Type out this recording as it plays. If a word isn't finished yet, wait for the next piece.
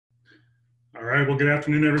All right, well, good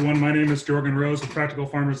afternoon, everyone. My name is Jorgen Rose of Practical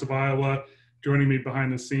Farmers of Iowa. Joining me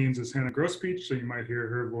behind the scenes is Hannah Grospeach, so you might hear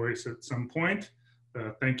her voice at some point.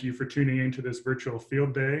 Thank you for tuning into this virtual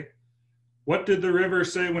field day. What did the river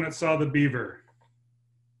say when it saw the beaver?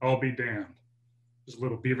 I'll be damned. Just a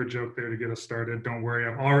little beaver joke there to get us started. Don't worry,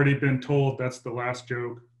 I've already been told that's the last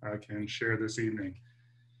joke I can share this evening.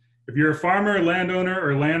 If you're a farmer, landowner,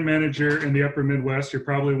 or land manager in the upper Midwest, you're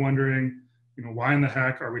probably wondering, why in the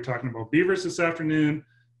heck are we talking about beavers this afternoon?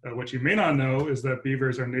 What you may not know is that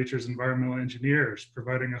beavers are nature's environmental engineers,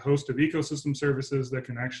 providing a host of ecosystem services that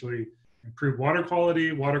can actually improve water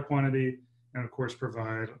quality, water quantity, and of course,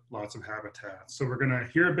 provide lots of habitat. So we're gonna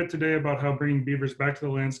hear a bit today about how bringing beavers back to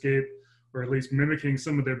the landscape, or at least mimicking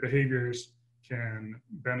some of their behaviors, can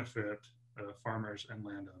benefit farmers and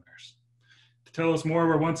landowners. To tell us more,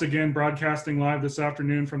 we're once again broadcasting live this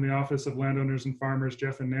afternoon from the Office of Landowners and Farmers,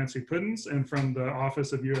 Jeff and Nancy Puddens, and from the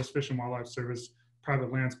Office of U.S. Fish and Wildlife Service,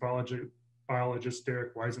 Private Lands Biologist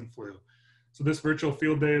Darrick Weissenfluh. So this virtual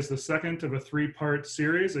field day is the second of a three-part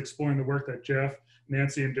series exploring the work that Jeff,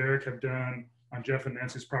 Nancy, and Darrick have done on Jeff and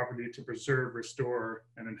Nancy's property to preserve, restore,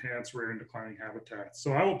 and enhance rare and declining habitats.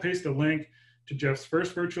 So I will paste a link to Jeff's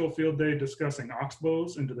first virtual field day discussing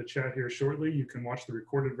oxbows into the chat here shortly. You can watch the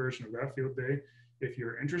recorded version of that field day if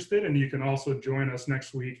you're interested, and you can also join us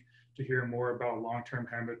next week to hear more about long-term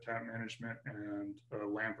habitat management and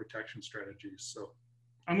land protection strategies. So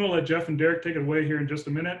I'm going to let Jeff and Darrick take it away here in just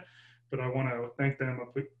a minute, but I want to thank them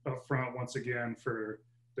up front once again for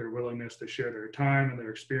their willingness to share their time and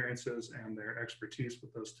their experiences and their expertise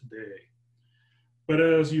with us today. But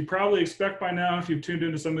as you probably expect by now, if you've tuned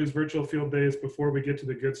into some of these virtual field days, before we get to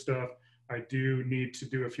the good stuff, I do need to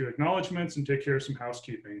do a few acknowledgements and take care of some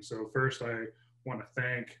housekeeping. So first, I want to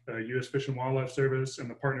thank U.S. Fish and Wildlife Service and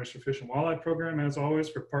the Partners for Fish and Wildlife program, as always,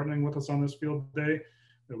 for partnering with us on this field day.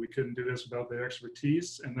 We couldn't do this without their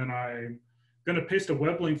expertise. And then I'm going to paste a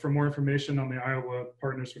web link for more information on the Iowa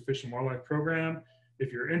Partners for Fish and Wildlife program.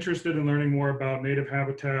 If you're interested in learning more about native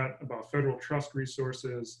habitat, about federal trust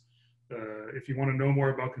resources, if you want to know more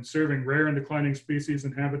about conserving rare and declining species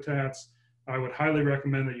and habitats, I would highly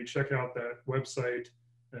recommend that you check out that website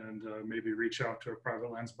and maybe reach out to a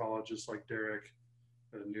private lands biologist like Darrick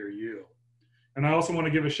near you. And I also want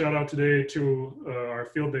to give a shout out today to our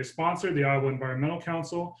field day sponsor, the Iowa Environmental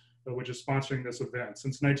Council, which is sponsoring this event.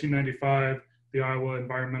 Since 1995, the Iowa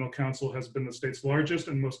Environmental Council has been the state's largest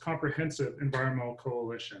and most comprehensive environmental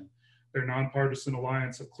coalition. Their nonpartisan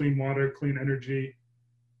alliance of clean water, clean energy,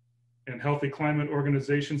 and healthy climate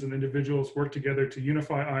organizations and individuals work together to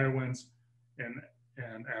unify Iowans and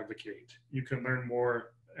advocate. You can learn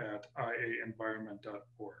more at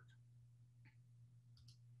iaenvironment.org.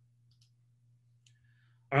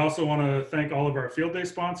 I also want to thank all of our field day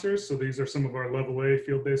sponsors. So these are some of our level A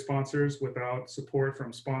field day sponsors. Without support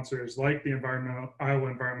from sponsors like the Iowa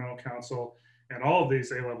Environmental Council and all of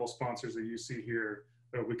these A-level sponsors that you see here,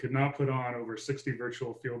 we could not put on over 60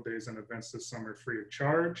 virtual field days and events this summer free of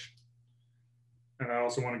charge. And I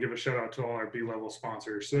also want to give a shout out to all our B-level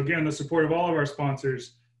sponsors. So again, the support of all of our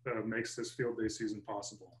sponsors makes this field day season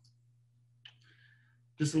possible.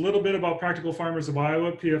 Just a little bit about Practical Farmers of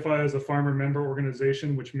Iowa. PFI is a farmer member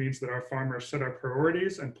organization, which means that our farmers set our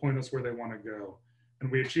priorities and point us where they want to go.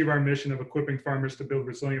 And we achieve our mission of equipping farmers to build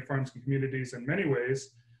resilient farms and communities in many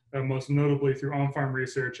ways, most notably through on-farm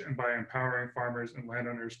research and by empowering farmers and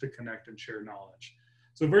landowners to connect and share knowledge.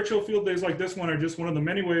 So virtual field days like this one are just one of the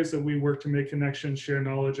many ways that we work to make connections, share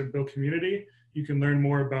knowledge, and build community. You can learn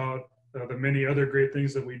more about the many other great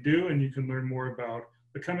things that we do, and you can learn more about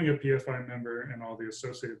becoming a PFI member and all the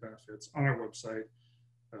associated benefits on our website,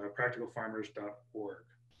 practicalfarmers.org.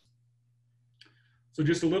 So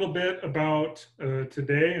just a little bit about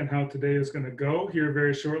today and how today is going to go. Here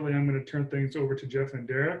very shortly, I'm going to turn things over to Jeff and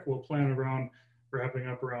Darrick. We'll plan around wrapping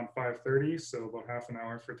up around 5:30, so about half an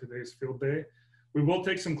hour for today's field day. We will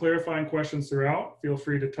take some clarifying questions throughout. Feel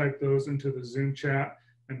free to type those into the Zoom chat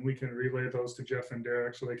and we can relay those to Jeff and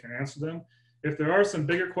Darrick so they can answer them. If there are some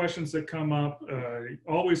bigger questions that come up,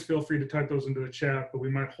 always feel free to type those into the chat, but we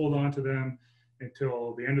might hold on to them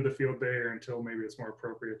until the end of the field day or until maybe it's more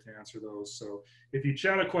appropriate to answer those. So if you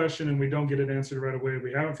chat a question and we don't get it answered right away,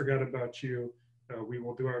 we haven't forgot about you. We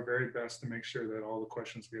will do our very best to make sure that all the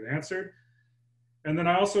questions get answered. And then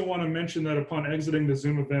I also want to mention that upon exiting the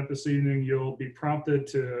Zoom event this evening, you'll be prompted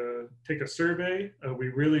to take a survey. We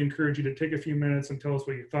really encourage you to take a few minutes and tell us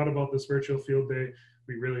what you thought about this virtual field day.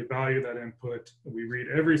 We really value that input. We read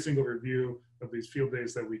every single review of these field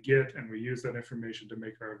days that we get, and we use that information to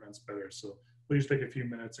make our events better. So please take a few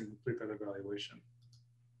minutes and complete that evaluation.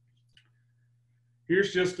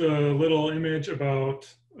 Here's just a little image about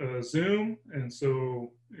Zoom. And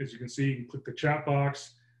so as you can see, you can click the chat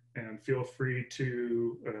box and feel free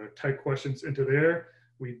to type questions into there.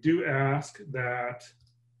 We do ask that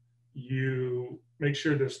you make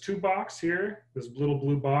sure this to box here, this little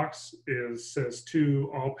blue box says to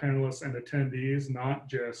all panelists and attendees, not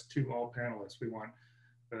just to all panelists. We want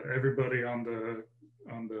everybody on the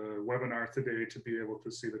webinar today to be able to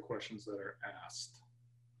see the questions that are asked.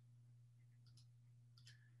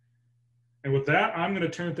 And with that, I'm going to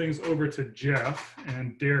turn things over to Jeff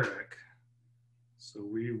and Darrick. So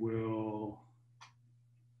we will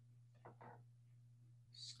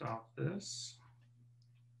stop this.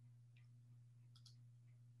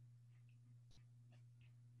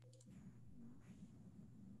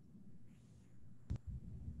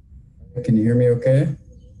 Can you hear me okay?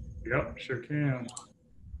 Yep, sure can.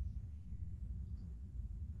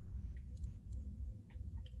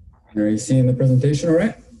 Are you seeing the presentation all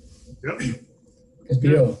right? Yep. Good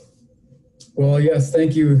deal. Well, yes,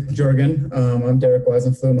 thank you, Jorgen. I'm Darrick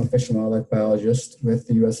Weissenfluh. I'm a fish and wildlife biologist with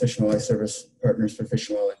the U.S. Fish and Wildlife Service Partners for Fish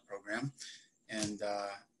and Wildlife Program. And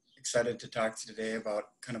excited to talk today about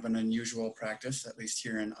kind of an unusual practice, at least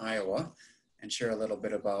here in Iowa, and share a little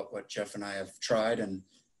bit about what Jeff and I have tried and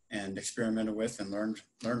experimented with and learned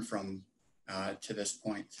from to this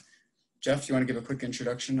point. Jeff, do you want to give a quick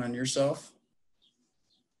introduction on yourself?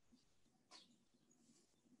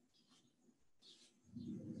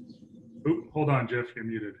 Oop, hold on, Jeff, you're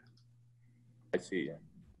muted. I see you.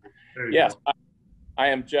 Yes, I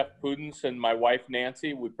am Jeff Pudens and my wife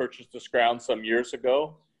Nancy. We purchased this ground some years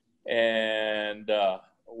ago, and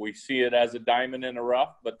we see it as a diamond in the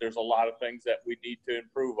rough, but there's a lot of things that we need to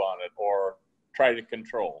improve on it or try to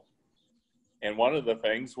control. And one of the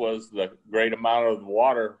things was the great amount of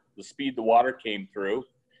water, the speed the water came through,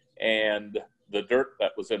 and the dirt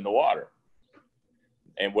that was in the water.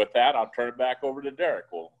 And with that, I'll turn it back over to Darrick.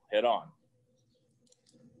 We'll head on.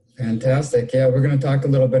 Fantastic. Yeah, we're going to talk a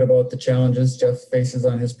little bit about the challenges Jeff faces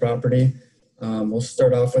on his property. We'll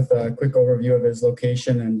start off with a quick overview of his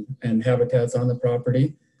location and habitats on the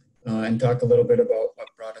property, and talk a little bit about what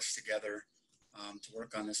brought us together to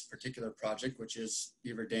work on this particular project, which is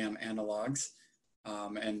Beaver Dam analogs,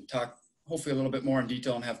 and talk hopefully a little bit more in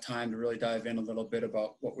detail and have time to really dive in a little bit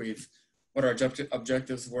about what our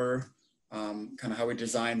objectives were, kind of how we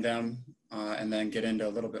designed them, and then get into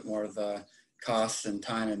a little bit more of the costs and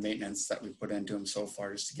time and maintenance that we put into them so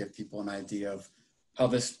far, just to give people an idea of how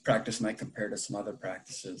this practice might compare to some other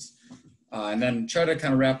practices. And then try to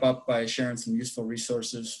kind of wrap up by sharing some useful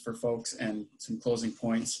resources for folks and some closing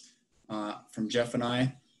points from Jeff and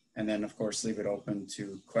I, and then of course leave it open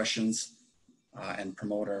to questions and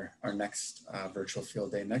promote our next virtual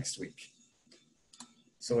field day next week.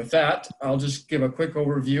 So with that, I'll just give a quick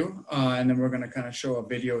overview, and then we're going to kind of show a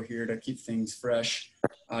video here to keep things fresh.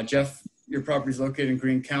 Jeff, your property is located in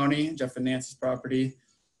Greene County. Jeff and Nancy's property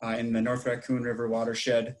in the North Raccoon River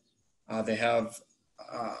watershed. They have,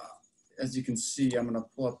 as you can see, I'm going to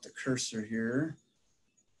pull up the cursor here.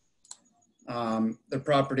 The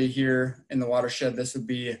property here in the watershed, this would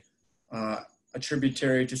be a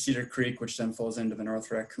tributary to Cedar Creek, which then flows into the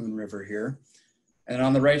North Raccoon River here. And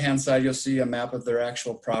on the right-hand side, you'll see a map of their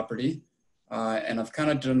actual property. And I've kind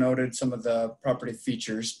of denoted some of the property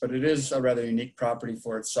features, but it is a rather unique property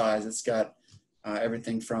for its size. It's got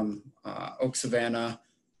everything from oak savanna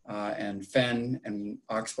and fen and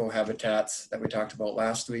oxbow habitats that we talked about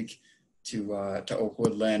last week to oak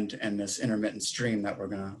woodland and this intermittent stream that we're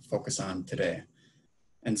going to focus on today.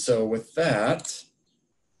 And so with that,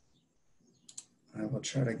 I will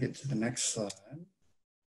try to get to the next slide.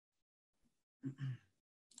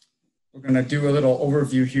 We're going to do a little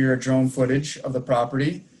overview here, drone footage of the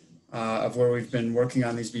property of where we've been working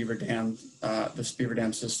on these beaver dam, this beaver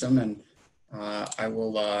dam system, and I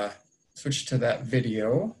will switch to that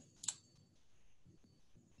video.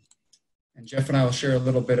 And Jeff and I will share a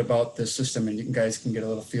little bit about this system, and you guys can get a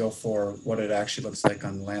little feel for what it actually looks like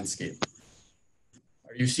on the landscape.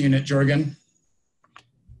 Are you seeing it, Jorgen?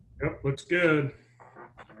 Yep, looks good.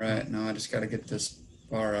 All right, now I just got to get this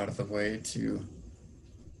bar out of the way to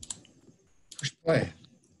push play.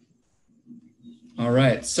 All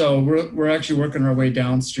right, so we're actually working our way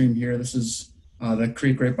downstream here. This is the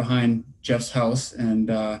creek right behind Jeff's house. And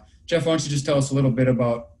Jeff, why don't you just tell us a little bit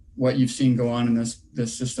about what you've seen go on in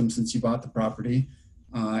this system since you bought the property,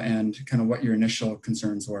 and kind of what your initial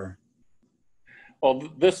concerns were.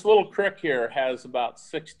 Well, this little creek here has about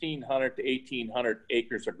 1,600 to 1,800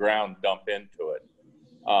 acres of ground dumped into it.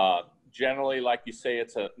 Generally, like you say,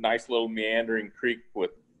 it's a nice little meandering creek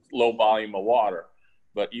with low volume of water.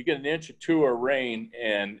 but you get an inch or two of rain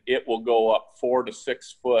and it will go up 4 to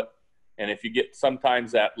 6 foot. And if you get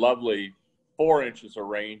sometimes that lovely 4 inches of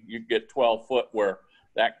rain, you get 12 foot where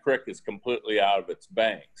that creek is completely out of its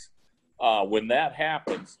banks. When that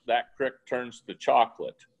happens, that creek turns to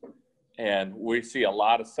chocolate and we see a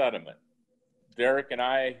lot of sediment. Darrick and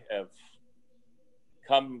I have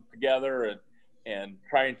come together and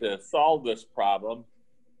trying to solve this problem,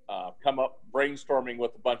 come up brainstorming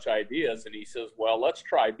with a bunch of ideas. And he says, well, let's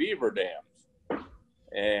try beaver dams.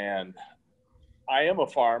 And I am a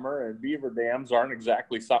farmer, and beaver dams aren't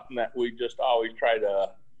exactly something that we just always try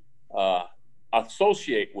to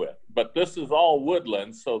associate with. But this is all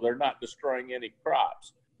woodland, so they're not destroying any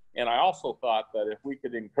crops. And I also thought that if we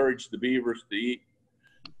could encourage the beavers to eat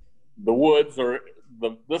the woods or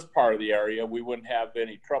this part of the area, we wouldn't have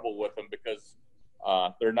any trouble with them because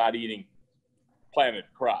they're not eating planted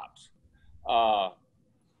crops.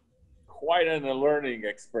 Quite a learning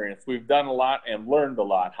experience. We've done a lot and learned a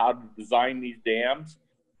lot how to design these dams.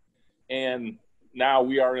 And now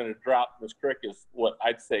we are in a drought. This creek is what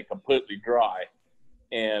I'd say completely dry.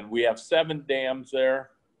 And we have 7 dams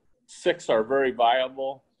there. 6 are very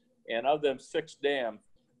viable. And of them 6 dams,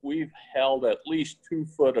 we've held at least 2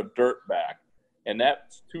 foot of dirt back. And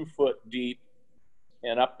that's 2 foot deep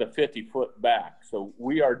and up to 50 foot back. So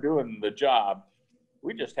we are doing the job.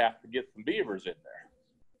 We just have to get some beavers in there.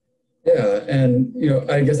 Yeah, and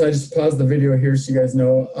I guess I just paused the video here so you guys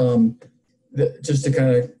know, just to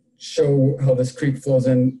kind of show how this creek flows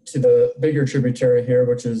into the bigger tributary here,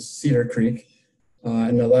 which is Cedar Creek.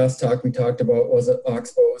 And the last talk we talked about was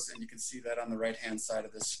oxbows, and you can see that on the right-hand side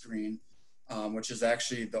of the screen, which is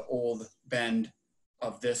actually the old bend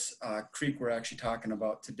of this creek we're actually talking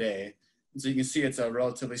about today. And so you can see it's a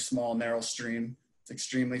relatively small, narrow stream. It's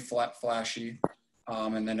extremely flat, flashy,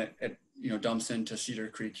 and then it dumps into Cedar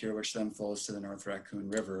Creek here, which then flows to the North Raccoon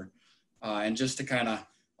River. And just to kind of,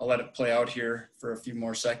 I'll let it play out here for a few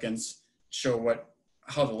more seconds, show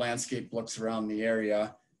how the landscape looks around the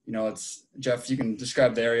area. It's, Jeff, you can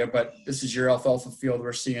describe the area, but this is your alfalfa field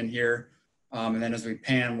we're seeing here. And then as we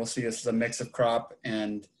pan, we'll see this is a mix of crop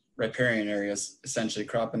and riparian areas, essentially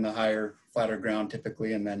crop in the higher, flatter ground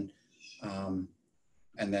typically, and then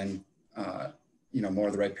more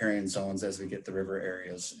of the riparian zones as we get the river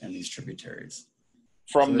areas and these tributaries.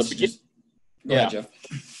 From Jeff.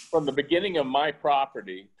 From the beginning of my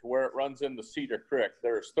property to where it runs into Cedar Creek,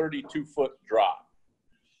 there's 32 foot drop.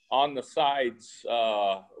 On the sides,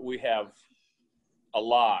 we have a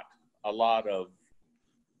lot of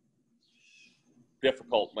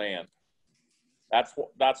difficult land.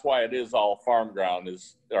 That's why it is all farm ground,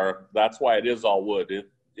 that's why it is all wood.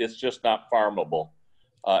 It's just not farmable.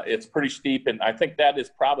 It's pretty steep, and I think that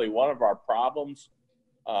is probably one of our problems.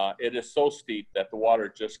 It is so steep that the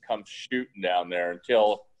water just comes shooting down there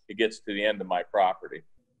until it gets to the end of my property.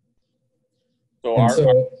 So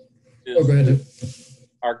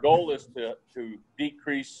our goal is to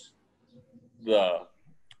decrease the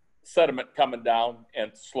sediment coming down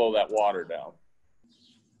and slow that water down.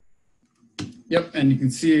 Yep, and you can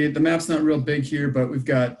see the map's not real big here, but we've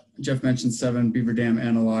got, Jeff mentioned 7 beaver dam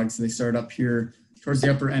analogs. They start up here towards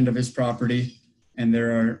the upper end of his property, and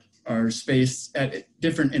there are spaced at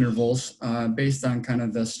different intervals based on kind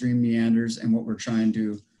of the stream meanders and what we're trying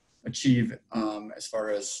to achieve as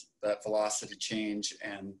far as that velocity change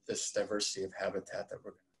and this diversity of habitat that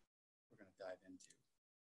we're going to dive into.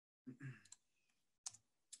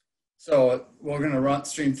 So we're going to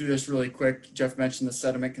stream through this really quick. Jeff mentioned the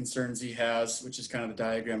sediment concerns he has, which is kind of the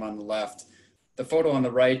diagram on the left. The photo on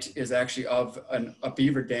the right is actually of a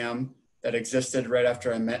beaver dam that existed right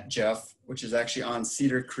after I met Jeff, which is actually on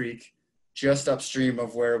Cedar Creek, just upstream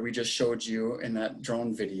of where we just showed you in that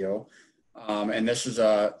drone video. And this is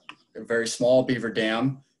a very small beaver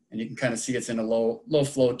dam, and you can kind of see it's in a low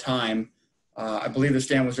flow time. I believe this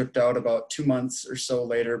dam was ripped out about 2 months or so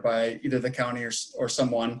later by either the county or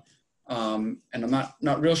someone. And I'm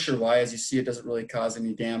not real sure why. As you see, it doesn't really cause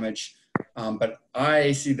any damage. But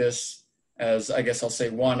I see this as, I guess I'll say,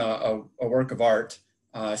 a work of art,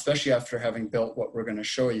 especially after having built what we're going to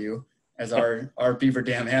show you as our beaver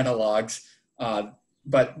dam analogs.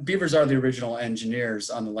 But beavers are the original engineers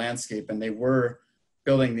on the landscape, and they were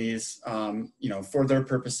building these, for their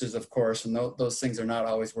purposes, of course, and those things are not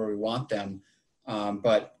always where we want them.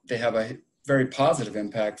 But they have a very positive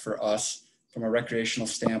impact for us from a recreational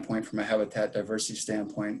standpoint, from a habitat diversity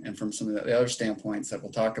standpoint, and from some of the other standpoints that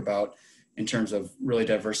we'll talk about in terms of really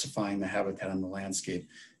diversifying the habitat on the landscape.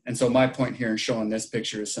 And so my point here in showing this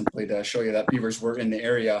picture is simply to show you that beavers were in the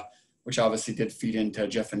area, which obviously did feed into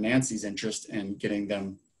Jeff and Nancy's interest in getting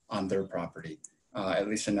them on their property. at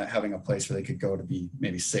least in having a place where they could go to be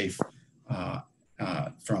maybe safe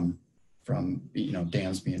from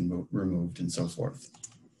dams being removed and so forth.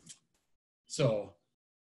 So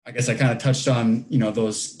I guess I kind of touched on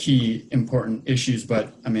those key important issues,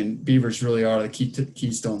 but I mean, beavers really are the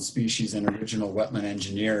keystone species and original wetland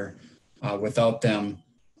engineer. Without them,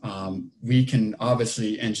 we can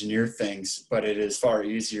obviously engineer things, but it is far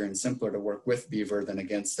easier and simpler to work with beaver than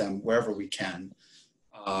against them wherever we can.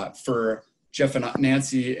 For Jeff and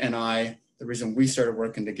Nancy and I, the reason we started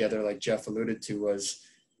working together, like Jeff alluded to, was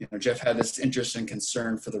Jeff had this interest and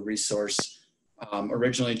concern for the resource.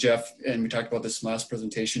 Originally, Jeff, and we talked about this last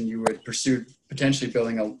presentation, you would pursue potentially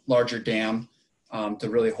building a larger dam to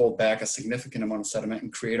really hold back a significant amount of sediment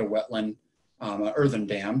and create a wetland, an earthen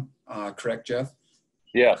dam. Correct, Jeff?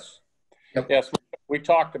 Yes. Yep. Yes, we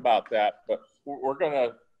talked about that, but we're going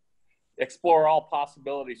to explore all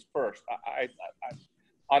possibilities first.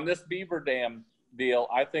 On this beaver dam deal,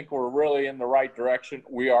 I think we're really in the right direction.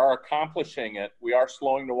 We are accomplishing it. We are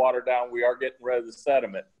slowing the water down. We are getting rid of the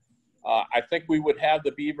sediment. I think we would have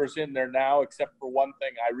the beavers in there now, except for one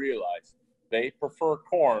thing I realized. They prefer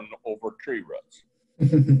corn over tree roots.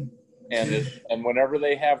 and whenever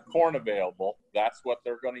they have corn available, that's what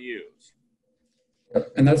they're going to use.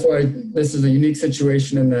 And that's why this is a unique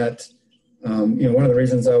situation in that, one of the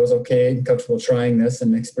reasons I was okay and comfortable trying this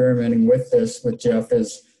and experimenting with this with Jeff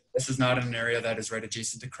is this is not an area that is right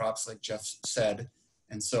adjacent to crops, like Jeff said.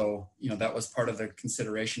 And so, that was part of the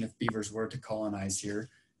consideration if beavers were to colonize here,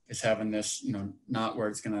 is having this, not where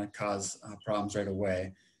it's going to cause problems right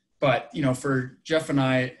away. But, for Jeff and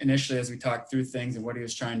I, initially, as we talked through things and what he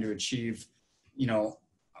was trying to achieve,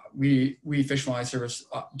 we Fish and Wildlife Service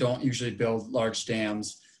don't usually build large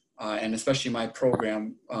dams. And especially my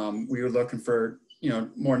program, we were looking for,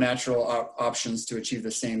 more natural options to achieve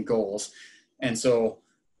the same goals. And so,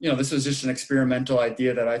 this was just an experimental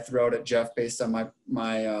idea that I threw out at Jeff based on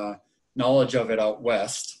my knowledge of it out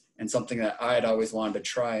west, and something that I had always wanted to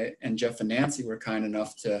try. And Jeff and Nancy were kind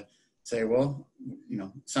enough to say, well,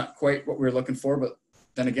 it's not quite what we were looking for, but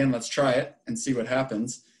then again, let's try it and see what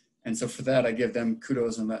happens. And so for that, I give them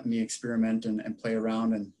kudos and let me experiment and play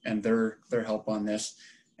around and their help on this.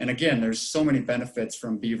 And again, there's so many benefits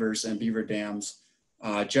from beavers and beaver dams.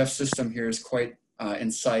 Jeff's system here is quite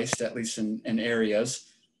incised, at least in areas.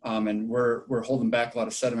 And we're holding back a lot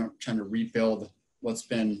of sediment, trying to rebuild what's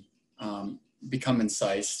been become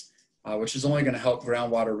incised, which is only going to help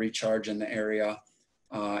groundwater recharge in the area.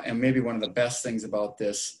 And maybe one of the best things about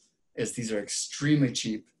this is these are extremely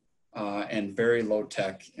cheap and very low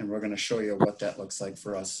tech. And we're going to show you what that looks like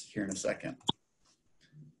for us here in a second.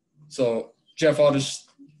 So Jeff, I'll just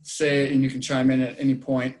say, and you can chime in at any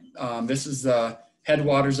point, this is the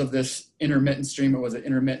headwaters of this intermittent stream. It was an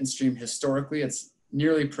intermittent stream historically. It's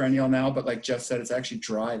nearly perennial now, but like Jeff said, it's actually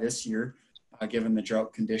dry this year, given the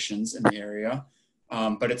drought conditions in the area.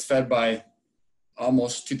 But it's fed by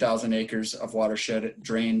almost 2,000 acres of watershed,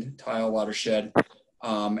 drained tile watershed.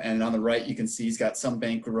 And on the right, you can see he's got some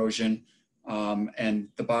bank erosion. And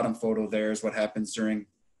the bottom photo there is what happens during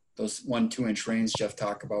those 1-2 inch rains Jeff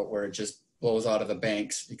talked about, where it just blows out of the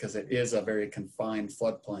banks because it is a very confined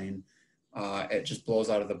floodplain. It just blows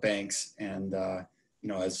out of the banks and,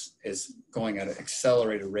 is going at an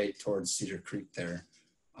accelerated rate towards Cedar Creek there,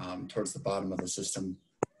 towards the bottom of the system,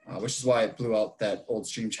 which is why it blew out that old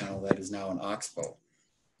stream channel that is now an oxbow.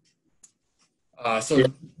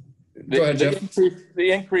 Go ahead, Jeff.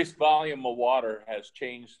 The increased volume of water has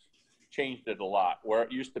changed it a lot. Where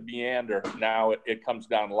it used to meander, now it comes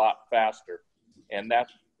down a lot faster.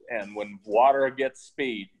 And when water gets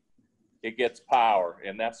speed, it gets power.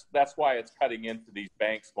 And that's why it's cutting into these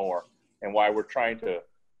banks more, and why we're trying to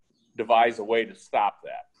devise a way to stop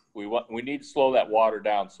that. We need to slow that water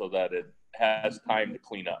down so that it has time to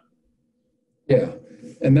clean up. Yeah,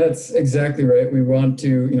 and that's exactly right. We want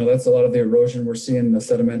to, that's a lot of the erosion we're seeing, the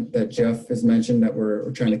sediment that Jeff has mentioned that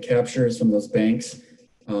we're trying to capture is from those banks.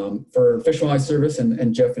 For Fish and Wildlife Service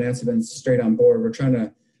and Jeff and Nancy have been straight on board. We're trying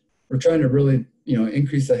to really,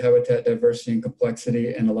 increase the habitat diversity and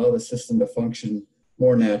complexity and allow the system to function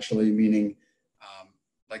more naturally, meaning,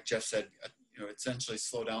 like Jeff said, essentially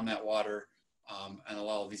slow down that water and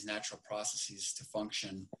allow these natural processes to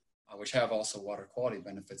function, which have also water quality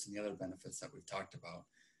benefits and the other benefits that we've talked about.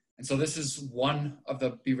 And so this is one of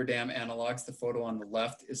the beaver dam analogs. The photo on the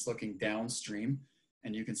left is looking downstream,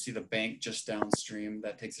 and you can see the bank just downstream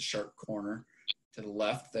that takes a sharp corner to the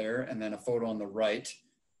left there, and then a photo on the right,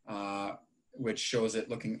 which shows it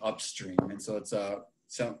looking upstream. And so it's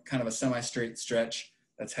kind of a semi-straight stretch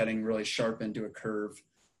that's heading really sharp into a curve.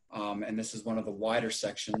 And this is one of the wider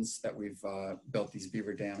sections that we've built these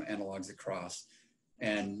beaver dam analogs across.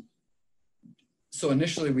 And so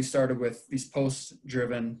initially we started with these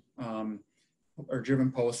post-driven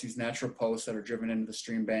driven posts, these natural posts that are driven into the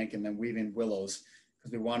stream bank, and then weaving willows,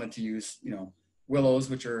 because we wanted to use, willows,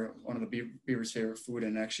 which are one of the beaver's favorite food,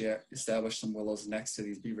 and actually establish some willows next to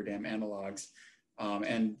these beaver dam analogs.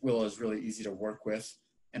 And willow is really easy to work with.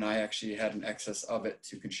 And I actually had an excess of it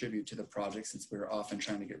to contribute to the project, since we were often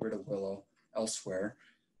trying to get rid of willow elsewhere.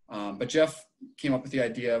 But Jeff came up with the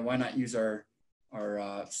idea, why not use our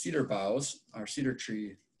cedar boughs, our cedar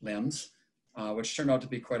tree limbs, which turned out to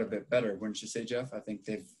be quite a bit better. Wouldn't you say, Jeff? I think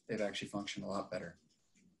they've actually functioned a lot better.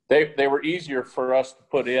 They were easier for us to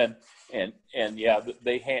put in, and yeah,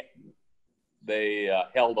 they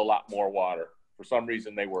held a lot more water. For some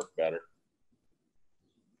reason, they work better.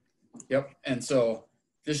 Yep. And so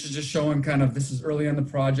this is just showing this is early in the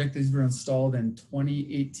project. These were installed in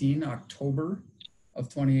 2018, October of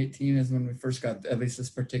 2018 is when we first got at least this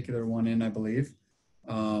particular one in, I believe.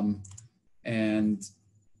 And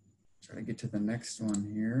try to get to the next one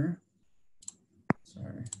here.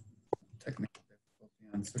 Sorry. Technical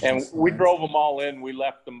difficulty. And we drove them all in. We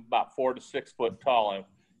left them about 4 to 6 foot tall.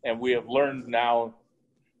 And we have learned now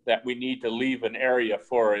that we need to leave an area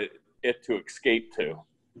for it to escape to.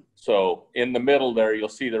 So in the middle there, you'll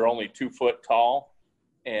see they're only 2 foot tall,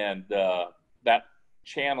 and that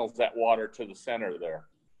channels that water to the center there.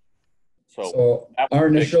 So our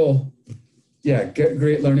initial,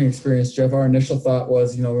 great learning experience, Jeff. Our initial thought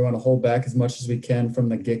was, we want to hold back as much as we can from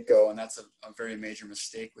the get-go, and that's a very major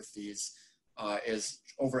mistake with these, is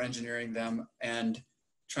over-engineering them and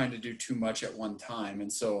trying to do too much at one time.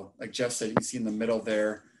 And so, like Jeff said, you can see in the middle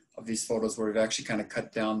there of these photos where we've actually kind of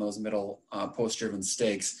cut down those middle post-driven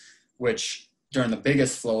stakes, which during the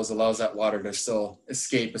biggest flows allows that water to still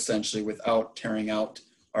escape essentially without tearing out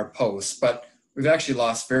our posts. But we've actually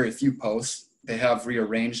lost very few posts. They have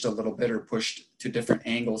rearranged a little bit or pushed to different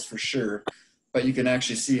angles for sure, but you can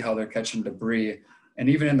actually see how they're catching debris. And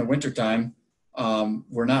even in the wintertime,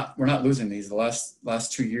 we're not losing these. The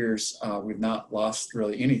last 2 years, we've not lost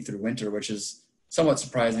really any through winter, which is somewhat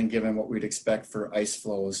surprising given what we'd expect for ice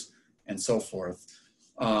flows and so forth.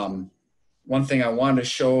 One thing I wanted to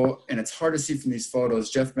show, and it's hard to see from these photos,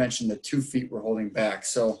 Jeff mentioned the 2 feet we're holding back.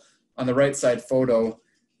 So on the right side photo,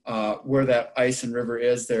 where that ice and river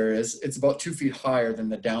is, it's about 2 feet higher than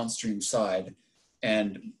the downstream side.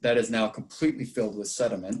 And that is now completely filled with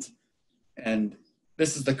sediment. And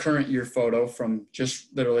this is the current year photo from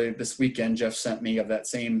just literally this weekend Jeff sent me of that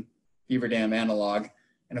same beaver dam analog.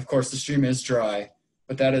 And of course the stream is dry,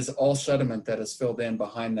 but that is all sediment that is filled in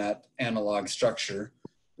behind that analog structure,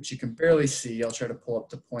 which you can barely see. I'll try to pull up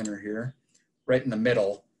the pointer here, right in the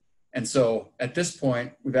middle. And so at this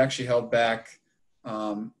point, we've actually held back,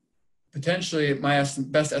 potentially my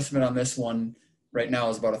best estimate on this one right now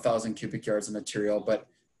is about 1,000 cubic yards of material, but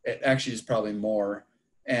it actually is probably more.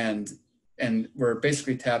 And we're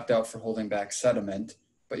basically tapped out for holding back sediment.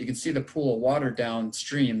 But you can see the pool of water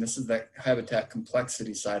downstream. This is the habitat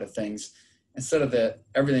complexity side of things. Instead of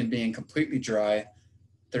everything being completely dry,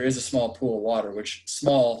 there is a small pool of water, which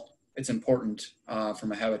it's important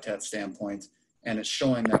from a habitat standpoint. And it's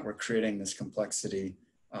showing that we're creating this complexity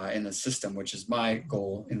in the system, which is my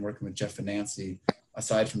goal in working with Jeff and Nancy,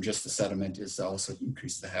 aside from just the sediment, is to also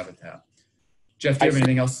increase the habitat. Jeff, do you have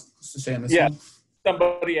anything else to say on this one?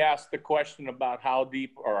 Somebody asked the question about how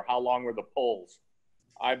deep or how long were the poles.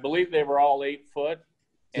 I believe they were all 8 foot,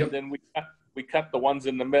 and then we cut the ones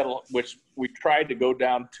in the middle, which we tried to go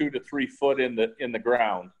down 2 to 3 foot in the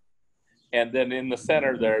ground, and then in the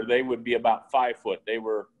center there they would be about 5 foot. They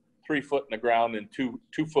were 3 foot in the ground and two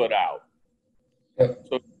foot out.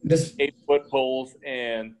 So 8 foot poles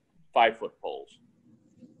and 5 foot poles.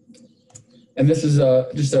 And this is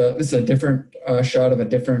this is a different shot of a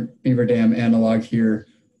different beaver dam analog here.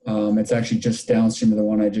 It's actually just downstream of the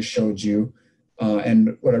one I just showed you.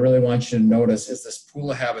 And what I really want you to notice is this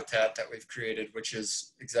pool of habitat that we've created, which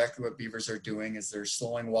is exactly what beavers are doing, is they're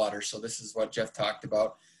slowing water. So this is what Jeff talked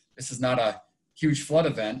about. This is not a huge flood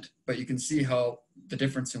event, but you can see how the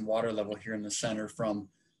difference in water level here in the center from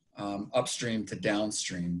upstream to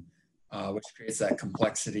downstream, which creates that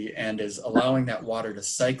complexity and is allowing that water to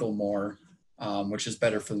cycle more, which is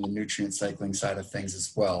better for the nutrient cycling side of things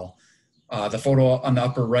as well. The photo on the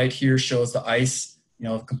upper right here shows the ice,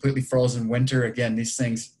 completely frozen winter. Again, these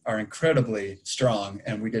things are incredibly strong,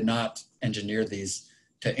 and we did not engineer these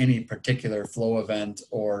to any particular flow event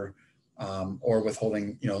or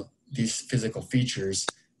withholding, these physical features.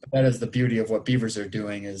 But that is the beauty of what beavers are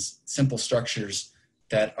doing, is simple structures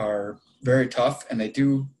that are very tough, and they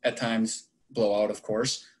do at times blow out, of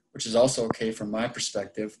course, which is also okay from my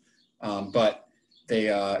perspective. But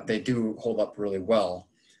they do hold up really well.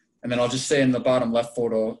 And then I'll just say in the bottom left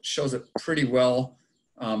photo, shows it pretty well,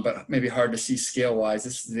 but maybe hard to see scale wise.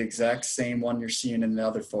 This is the exact same one you're seeing in the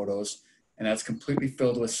other photos, and that's completely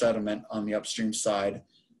filled with sediment on the upstream side.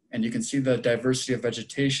 And you can see the diversity of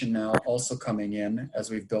vegetation now also coming in as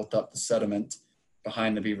we've built up the sediment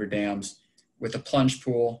behind the beaver dams with a plunge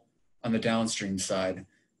pool on the downstream side.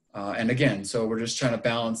 And again, so we're just trying to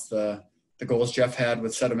balance the goals Jeff had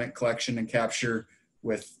with sediment collection and capture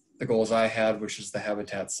with the goals I had, which is the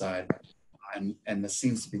habitat side. And this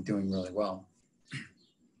seems to be doing really well.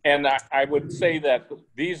 And I would say that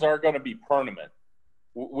these are going to be permanent.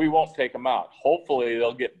 We won't take them out. Hopefully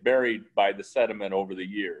they'll get buried by the sediment over the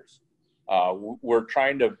years. We're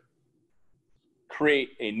trying to create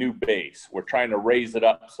a new base. We're trying to raise it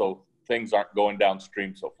up so things aren't going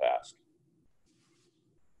downstream so fast.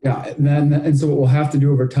 Yeah, and so what we'll have to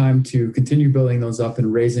do over time to continue building those up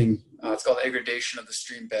and raising, it's called aggradation of the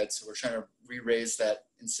stream bed. So we're trying to re-raise that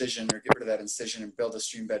incision or get rid of that incision and build the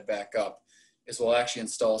stream bed back up, is we'll actually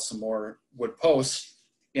install some more wood posts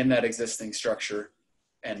in that existing structure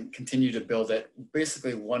and continue to build it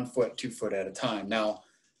basically 1 foot, 2 foot at a time. Now,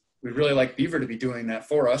 we'd really like Beaver to be doing that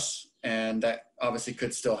for us, and that obviously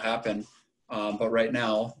could still happen. But right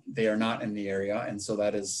now they are not in the area. And so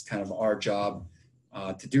that is kind of our job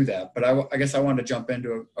to do that. But I guess I wanted to jump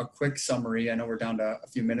into a quick summary. I know we're down to a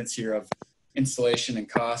few minutes here of installation and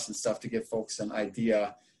costs and stuff to give folks an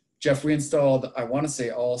idea. Jeff, we installed, I want to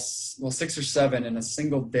say 6 or 7 in a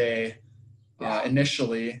single day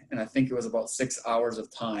initially. And I think it was about 6 hours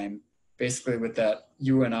of time, basically with that,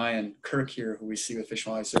 you and I and Kirk here, who we see with Fish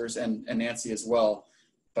and Wildlife Service, and Nancy as well.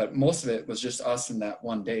 But most of it was just us in that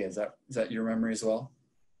one day. Is that your memory as well?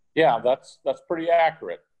 Yeah, that's pretty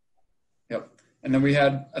accurate. Yep. And then we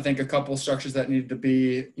had, I think, a couple structures that needed to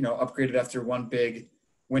be, upgraded after one big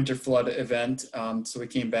winter flood event. So we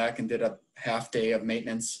came back and did a half day of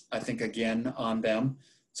maintenance, I think, again on them.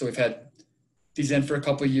 So we've had these in for a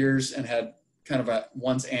couple of years and had kind of a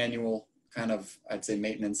once annual kind of, I'd say,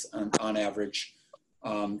 maintenance on average.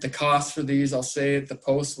 The cost for these, I'll say, the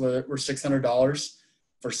posts were $600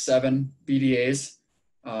 for 7 BDAs.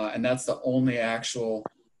 And that's the only actual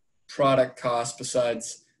product cost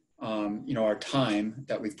besides our time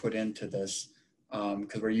that we've put into this,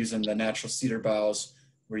 because we're using the natural cedar boughs.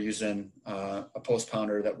 We're using a post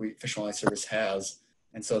pounder that Fish and Wildlife Service has.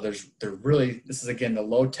 And so this is again, the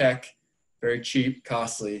low tech, very cheap,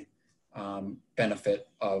 costly benefit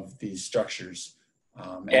of these structures.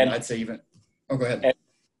 And I'd say even, go ahead.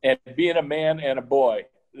 And being a man and a boy,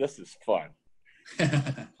 this is fun.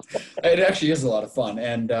 It actually is a lot of fun.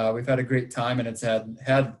 And we've had a great time, and it's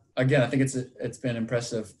had again, I think it's been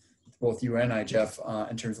impressive, both you and I, Jeff,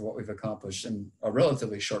 in terms of what we've accomplished in a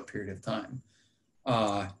relatively short period of time.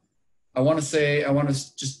 I want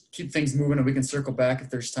to just keep things moving, and we can circle back if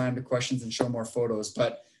there's time to questions and show more photos,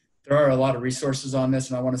 but there are a lot of resources on this.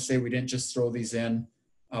 And I want to say we didn't just throw these in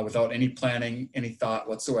without any planning, any thought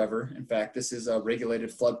whatsoever. In fact, this is a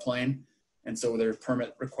regulated floodplain. And so there are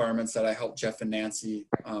permit requirements that I helped Jeff and Nancy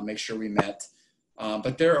make sure we met.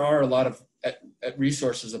 But there are a lot of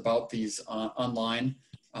resources about these online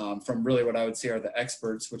from really what I would say are the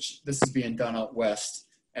experts, which this is being done out west,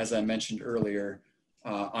 as I mentioned earlier,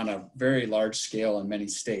 on a very large scale in many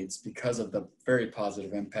states because of the very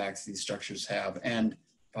positive impacts these structures have and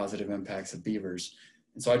positive impacts of beavers.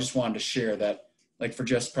 And so I just wanted to share that, like for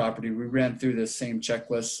Jeff's property, we ran through this same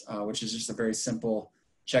checklist, which is just a very simple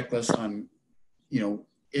checklist on,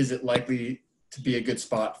 is it likely to be a good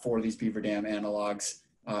spot for these beaver dam analogs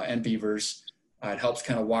and beavers. It helps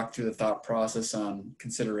kind of walk through the thought process on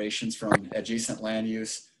considerations from adjacent land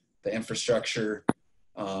use, the infrastructure,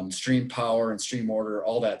 stream power and stream order,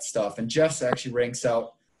 all that stuff. And Jeff's actually ranks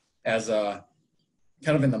out as a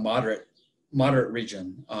kind of in the moderate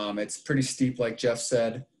region. It's pretty steep, like Jeff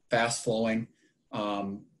said, fast flowing,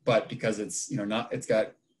 but because it's it's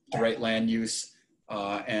got the right land use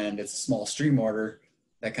and it's a small stream order,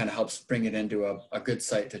 that kind of helps bring it into a good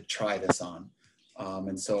site to try this on.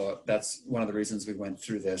 And so that's one of the reasons we went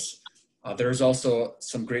through this. There's also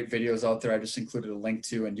some great videos out there I just included a link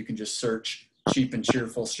to, and you can just search cheap and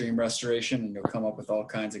cheerful stream restoration and you'll come up with all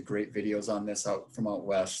kinds of great videos on this from out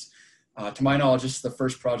west. To my knowledge, this is the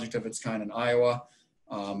first project of its kind in Iowa.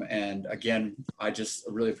 And again, I just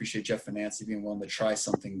really appreciate Jeff and Nancy being willing to try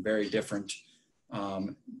something very different.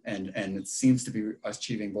 And it seems to be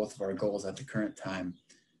achieving both of our goals at the current time.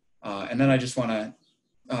 And then I just want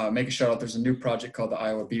to make a shout out. There's a new project called the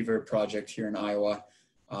Iowa Beaver Project here in Iowa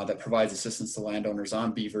that provides assistance to landowners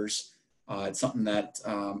on beavers. It's something that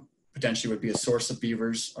potentially would be a source of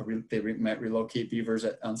beavers. They might relocate beavers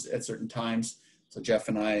at certain times. So Jeff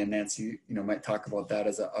and I and Nancy, might talk about that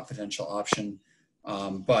as a potential option.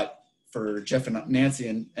 But for Jeff and Nancy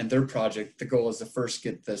and their project, the goal is to first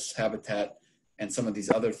get this habitat and some of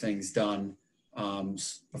these other things done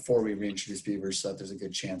before we reintroduce beavers, so that there's a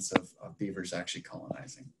good chance of beavers actually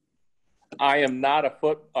colonizing. I'm not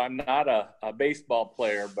a baseball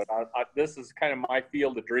player, but this is kind of my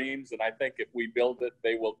field of dreams, and I think if we build it,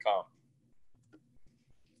 they will come.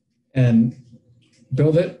 And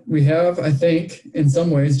build it, we have, I think, in some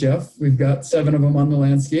ways, Jeff, we've got 7 of them on the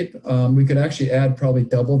landscape. We could actually add probably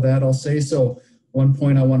double that, I'll say. So one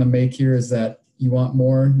point I want to make here is that you want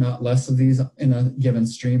more, not less of these in a given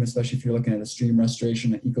stream, especially if you're looking at a stream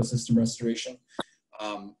restoration, an ecosystem restoration.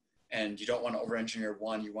 And you don't want to over-engineer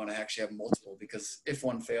one. You want to actually have multiple, because if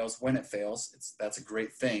one fails, when it fails, that's a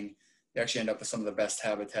great thing. You actually end up with some of the best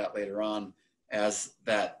habitat later on as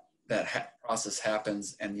that process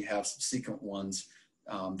happens, and you have subsequent ones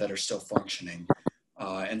that are still functioning.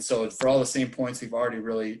 And so for all the same points we've already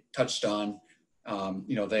really touched on,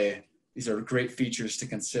 these are great features to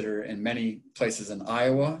consider in many places in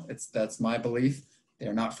Iowa. That's my belief.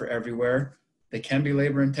 They're not for everywhere. They can be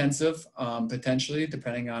labor intensive, potentially,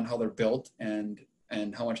 depending on how they're built and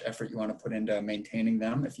how much effort you want to put into maintaining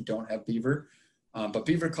them if you don't have beaver. But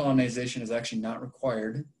beaver colonization is actually not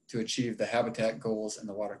required to achieve the habitat goals and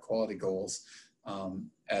the water quality goals,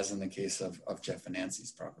 as in the case of Jeff and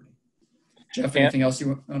Nancy's property. Jeff, anything else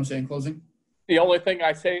you want to say in closing? The only thing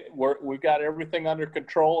I say, we've got everything under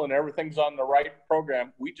control and everything's on the right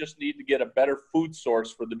program. We just need to get a better food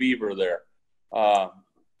source for the beaver there.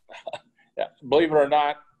 Believe it or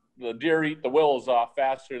not, the deer eat the willows off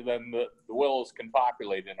faster than the willows can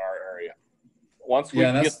populate in our area. Once we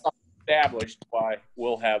get something established,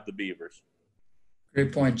 we'll have the beavers.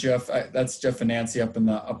 Great point, Jeff. That's Jeff and Nancy up in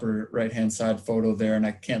the upper right-hand side photo there, and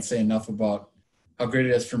I can't say enough about how great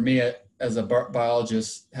it is for me as a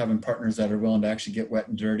biologist, having partners that are willing to actually get wet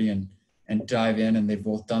and dirty and dive in, and they've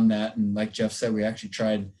both done that. And like Jeff said, we actually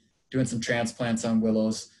tried doing some transplants on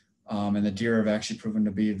willows, and the deer have actually proven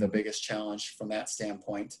to be the biggest challenge from that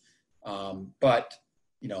standpoint. But,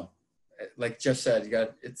 like Jeff said,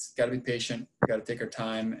 it's got to be patient. We got to take our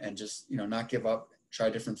time and just, not give up, try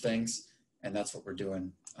different things. And that's what we're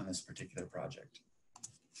doing on this particular project.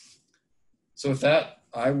 So with that,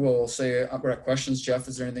 I will say we're at questions. Jeff,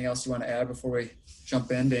 is there anything else you want to add before we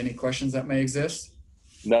jump into any questions that may exist?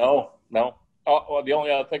 No. Oh, well, the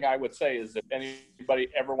only other thing I would say is if anybody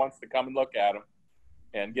ever wants to come and look at them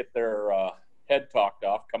and get their head talked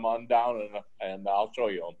off, come on down and I'll show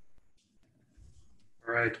you them.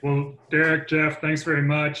 All right. Well, Darrick, Jeff, thanks very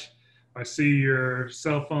much. I see your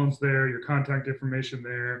cell phones there, your contact information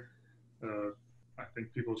there. I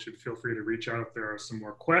think people should feel free to reach out if there are some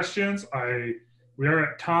more questions. We are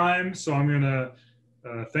at time, so I'm going to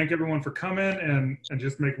thank everyone for coming and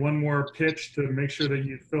just make one more pitch to make sure that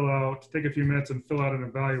you take a few minutes and fill out an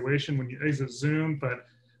evaluation when you exit Zoom. But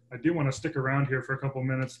I do want to stick around here for a couple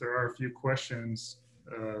minutes. There are a few questions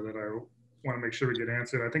that I want to make sure we get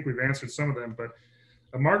answered. I think we've answered some of them, but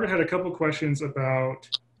Margaret had a couple questions about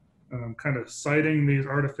kind of siting these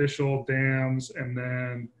artificial dams, and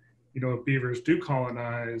then, if beavers do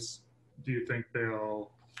colonize, do you think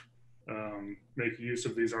they'll make use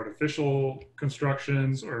of these artificial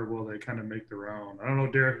constructions, or will they kind of make their own? I don't know,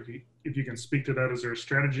 Darrick, if you can speak to that. Is there a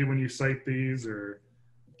strategy when you site these, or?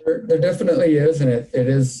 There definitely is, and it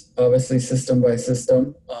is obviously system by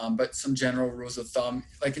system, but some general rules of thumb.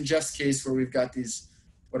 Like in Jeff's case, where we've got these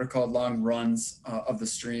what are called long runs of the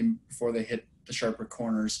stream before they hit the sharper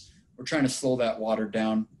corners, we're trying to slow that water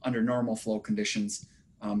down under normal flow conditions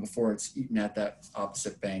before it's eaten at that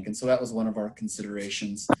opposite bank. And so that was one of our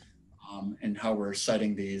considerations in how we're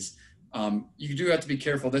siting these. You do have to be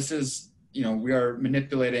careful. This is, we are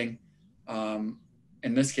manipulating,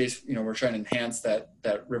 in this case, we're trying to enhance that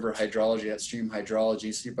river hydrology, that stream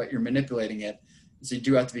hydrology, but you're manipulating it. So you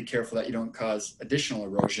do have to be careful that you don't cause additional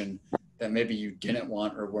erosion that maybe you didn't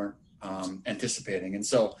want or weren't anticipating. And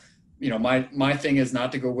so, my thing is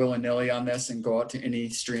not to go willy-nilly on this and go out to any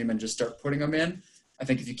stream and just start putting them in. I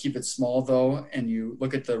think if you keep it small though, and you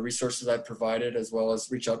look at the resources I've provided, as well as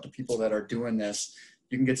reach out to people that are doing this,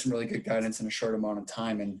 you can get some really good guidance in a short amount of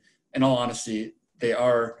time. And in all honesty, they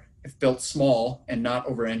are, if built small and not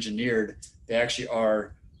over-engineered, they actually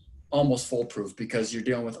are almost foolproof, because you're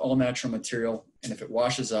dealing with all natural material. And if it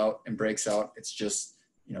washes out and breaks out, it's just,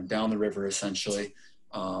 down the river essentially.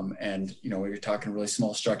 And, when you're talking really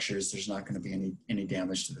small structures, there's not going to be any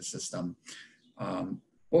damage to the system.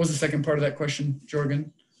 What was the second part of that question,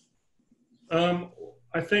 Jorgen?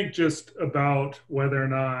 I think just about whether or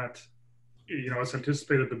not, it's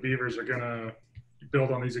anticipated the beavers are going to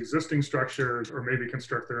build on these existing structures or maybe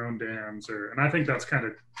construct their own dams, and I think that's kind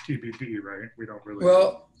of TBD, right? We don't really.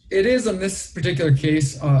 Well, it is in this particular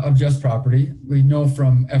case of Just property. We know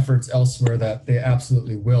from efforts elsewhere that they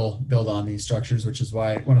absolutely will build on these structures, which is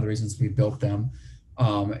why one of the reasons we built them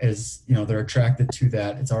is, you know, they're attracted to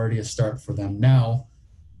that. It's already a start for them. Now,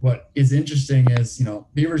 what is interesting is, you know,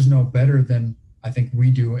 beavers know better than I think we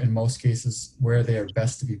do in most cases where they are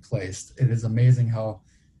best to be placed. It is amazing how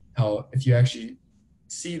if you actually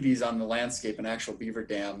see these on the landscape, an actual beaver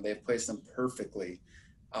dam, they've placed them perfectly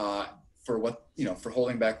for what, you know, for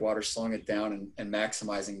holding back water, slowing it down, and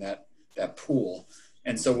maximizing that pool.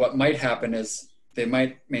 And so what might happen is they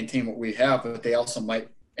might maintain what we have, but they also might,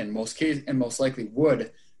 in most cases, and most likely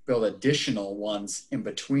would, build additional ones in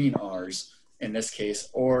between ours in this case,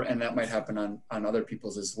 and that might happen on other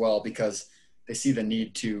people's as well, because they see the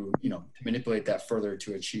need to, you know, to manipulate that further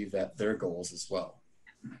to achieve their goals as well.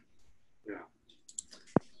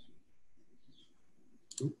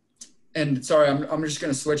 And sorry, I'm just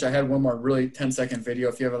going to switch. I had one more really 10-second video.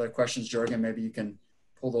 If you have other questions, Jorgen, maybe you can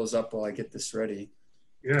pull those up while I get this ready.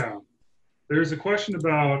 Yeah. There's a question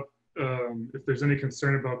about if there's any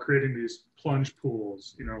concern about creating these plunge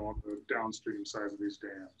pools, you know, on the downstream sides of these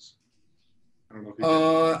dams. I don't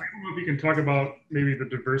know if you can talk about maybe the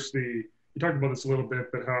diversity. You talked about this a little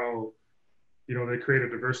bit, but how, you know, they create a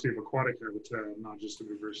diversity of aquatic habitat, not just a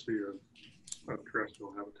diversity of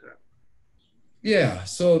terrestrial habitat. Yeah,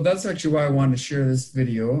 so that's actually why I wanted to share this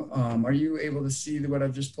video. Are you able to see what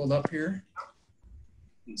I've just pulled up here?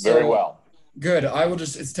 Very well. Good. I will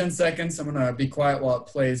just, it's 10 seconds. I'm going to be quiet while it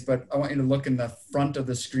plays, but I want you to look in the front of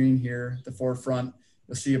the screen here, the forefront.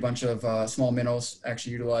 You'll see a bunch of small minnows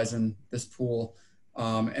actually utilizing this pool.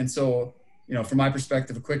 And so, you know, from my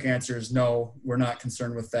perspective, a quick answer is no, we're not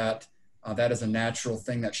concerned with that. That is a natural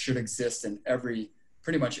thing that should exist in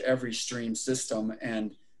pretty much every stream system.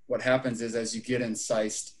 And what happens is, as you get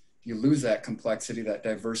incised, you lose that complexity, that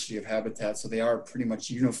diversity of habitat. So they are pretty much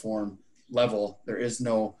uniform level. There is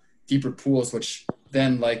no deeper pools, which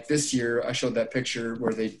then, like this year, I showed that picture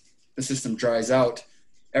where the system dries out.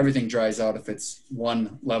 Everything dries out if it's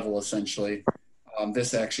one level, essentially.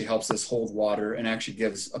 This actually helps us hold water and actually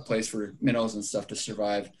gives a place for minnows and stuff to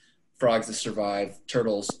survive, frogs to survive,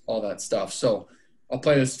 turtles, all that stuff. So I'll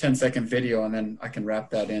play this 10-second video and then I can wrap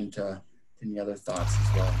that into any other thoughts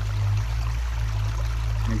as well.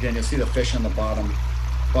 And again, you'll see the fish on the bottom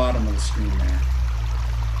of the screen there.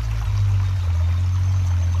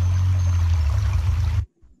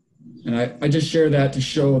 And I just share that to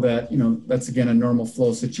show that, you know, that's again a normal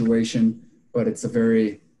flow situation, but it's a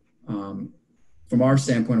very, from our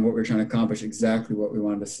standpoint of what we're trying to accomplish, exactly what we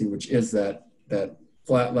wanted to see, which is that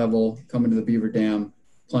flat level, coming to the beaver dam,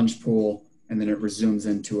 plunge pool, and then it resumes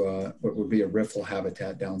into what would be a riffle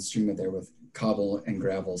habitat downstream of there with cobble and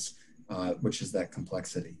gravels, which is that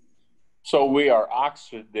complexity. So we are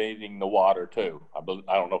oxidating the water too. I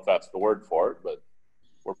don't know if that's the word for it, but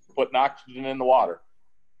we're putting oxygen in the water.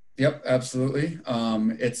 Yep, absolutely.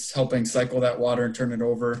 It's helping cycle that water and turn it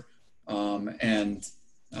over.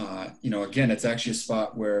 You know, again, it's actually a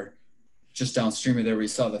spot where just downstream of there, we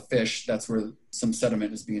saw the fish. That's where some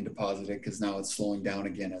sediment is being deposited because now it's slowing down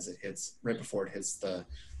again as it hits, right before it hits the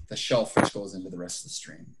shelf, which goes into the rest of the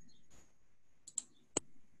stream.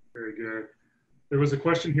 Very good. There was a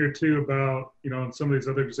question here too about, you know, in some of these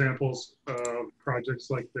other examples of projects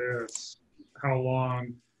like this, how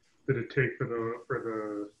long did it take for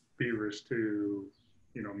the beavers to,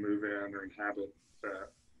 you know, move in or inhabit that?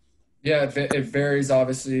 Yeah, it varies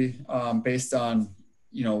obviously based on,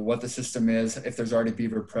 you know, what the system is, if there's already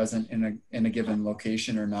beaver present in a given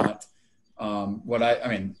location or not. I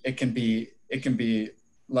mean, it can be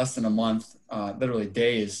less than a month, literally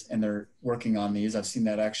days, and they're working on these. I've seen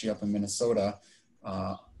that actually up in Minnesota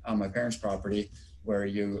on my parents' property, where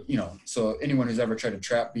you know, so anyone who's ever tried to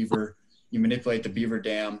trap beaver, you manipulate the beaver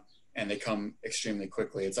dam and they come extremely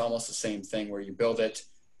quickly. It's almost the same thing where you build it,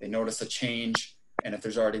 they notice a change, and if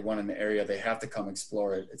there's already one in the area, they have to come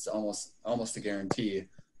explore it. It's almost a guarantee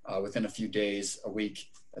within a few days, a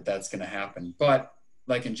week, that's going to happen. But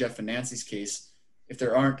like in Jeff and Nancy's case, if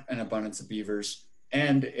there aren't an abundance of beavers,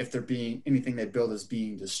 and if anything they build is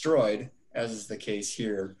being destroyed, as is the case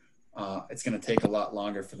here, it's going to take a lot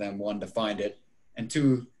longer for them, one, to find it, and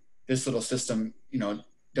two, this little system, you know,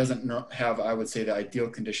 doesn't have, I would say, the ideal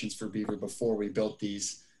conditions for beaver before we built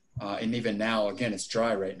these. And even now, again, it's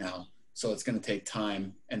dry right now. So it's going to take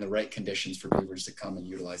time and the right conditions for beavers to come and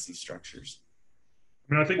utilize these structures.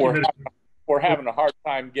 I mean, I think we're having a hard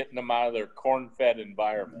time getting them out of their corn-fed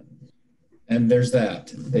environment. And there's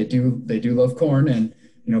that. They do love corn, and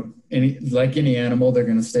like any animal, they're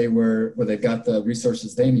going to stay where they've got the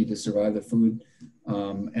resources they need to survive, the food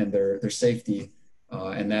and their safety.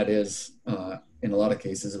 And that is, in a lot of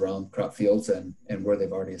cases, around crop fields and where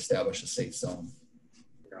they've already established a safe zone.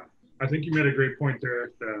 Yeah, I think you made a great point,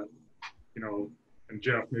 Darrick, that, and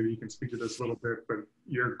Jeff, maybe you can speak to this a little bit, but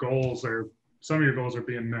some of your goals are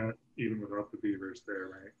being met even without the beavers there,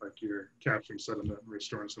 right? Like you're capturing sediment and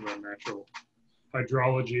restoring some of that natural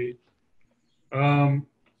hydrology.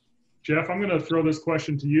 Jeff, I'm going to throw this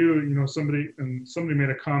question to you. Somebody made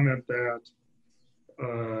a comment that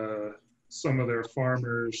some of their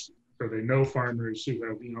farmers, or they know farmers who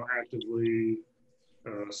have, actively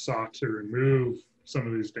sought to remove some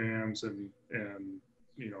of these dams and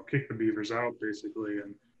kick the beavers out, basically.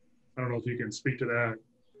 And I don't know if you can speak to that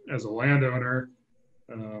as a landowner.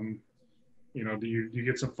 Do you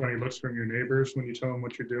get some funny looks from your neighbors when you tell them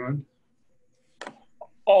what you're doing?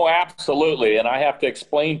 Oh, absolutely. And I have to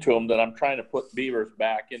explain to them that I'm trying to put beavers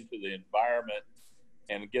back into the environment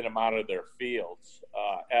and get them out of their fields.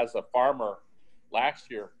 As a farmer,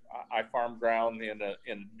 last year, I farmed ground in a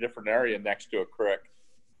different area next to a creek.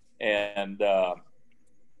 And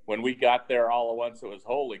when we got there, all at once, it was,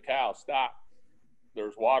 holy cow, stop.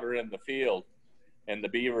 There's water in the field. And the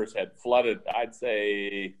beavers had flooded, I'd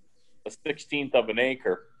say, a 1/16 of an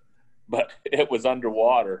acre, but it was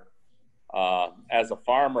underwater. As a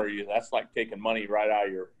farmer, that's like taking money right out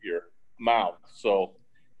of your mouth. So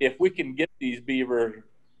if we can get these beaver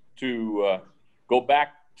to go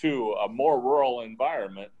back to a more rural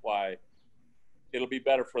environment, why, it'll be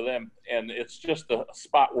better for them. And it's just a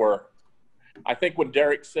spot where I think when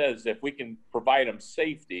Darrick says if we can provide them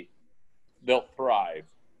safety, they'll thrive.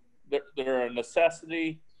 They're a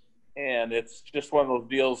necessity, and it's just one of those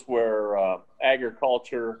deals where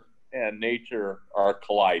agriculture and nature are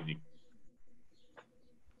colliding.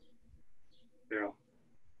 Yeah,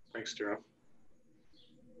 thanks, Jeff.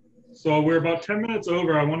 So we're about 10 minutes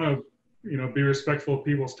over. I want to, be respectful of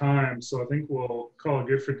people's time. So I think we'll call it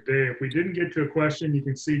good for today. If we didn't get to a question, you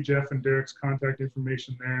can see Jeff and Darrick's contact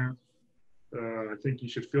information there. I think you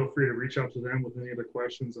should feel free to reach out to them with any other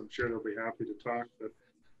questions. I'm sure they'll be happy to talk. But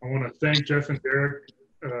I want to thank Jeff and Darrick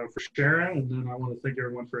for sharing, and then I want to thank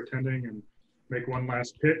everyone for attending and make one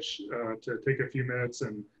last pitch to take a few minutes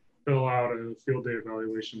and fill out a field day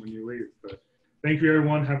evaluation when you leave. But thank you,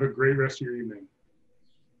 everyone. Have a great rest of your evening.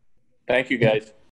 Thank you, guys.